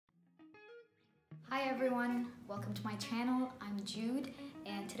Hi everyone, welcome to my channel. I'm Jude,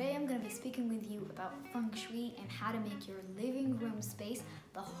 and today I'm going to be speaking with you about Feng Shui and how to make your living room space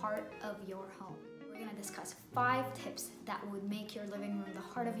the heart of your home. We're going to discuss 5 tips that would make your living room the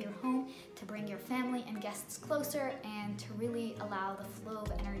heart of your home to bring your family and guests closer and to really allow the flow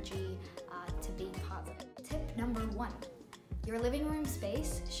of energy to be positive. Tip number 1, your living room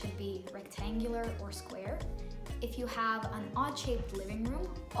space should be rectangular or square. If you have an odd-shaped living room,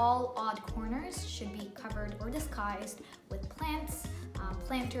 all odd corners should be covered or disguised with plants,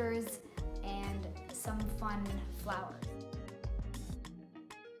 planters, and some fun flowers.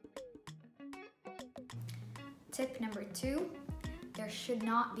 Tip number 2, there should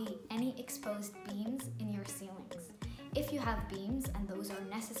not be any exposed beams in your ceilings. If you have beams and those are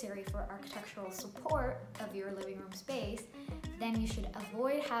necessary for architectural support of your living room space, then you should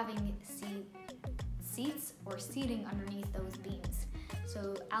avoid having seats or seating underneath those beams.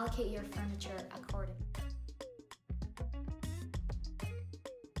 So allocate your furniture accordingly.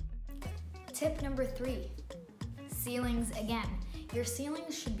 Tip number 3, ceilings again. Your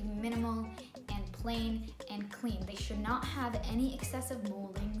ceilings should be minimal and plain and clean. They should not have any excessive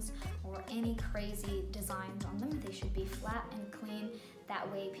moldings or any crazy designs on them. They should be flat and clean. That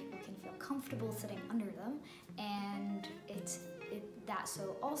way people can feel comfortable sitting under them, and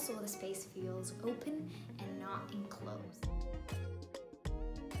so also the space feels open and not enclosed.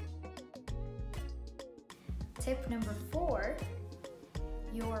 Tip number 4,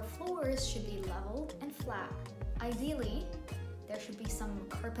 your floors should be leveled and flat. Ideally, there should be some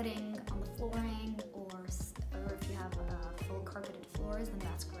carpeting on the flooring, or if you have full carpeted floors, then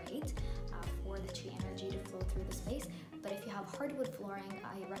that's great for the chi energy to flow through the space. But if you have hardwood flooring,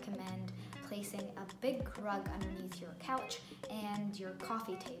 I recommend placing a big rug underneath your couch and your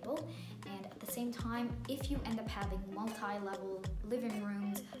coffee table. And at the same time, if you end up having multi-level living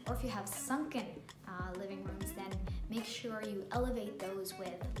rooms, or if you have sunken living rooms, then make sure you elevate those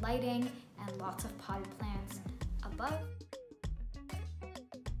with lighting and lots of potted plants above.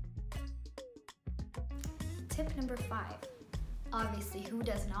 Tip number 5, obviously, who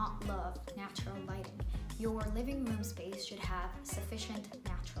does not love natural lighting? Your living room space should have sufficient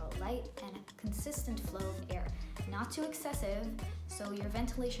natural light and a consistent flow of air. Not too excessive, so your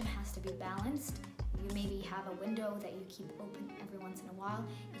ventilation has to be balanced. You maybe have a window that you keep open every once in a while.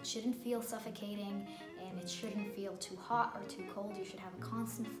 It shouldn't feel suffocating, and it shouldn't feel too hot or too cold. You should have a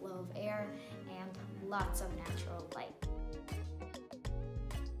constant flow of air and lots of natural light.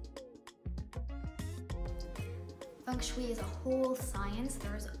 Feng Shui is a whole science.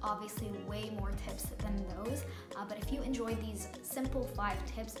 There's obviously way more tips than those, but if you enjoyed these simple 5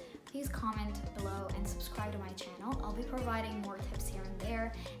 tips, please comment below and subscribe to my channel. I'll be providing more tips here and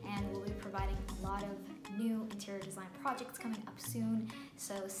there, and we'll be providing a lot of new interior design projects coming up soon,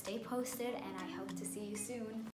 so stay posted, and I hope to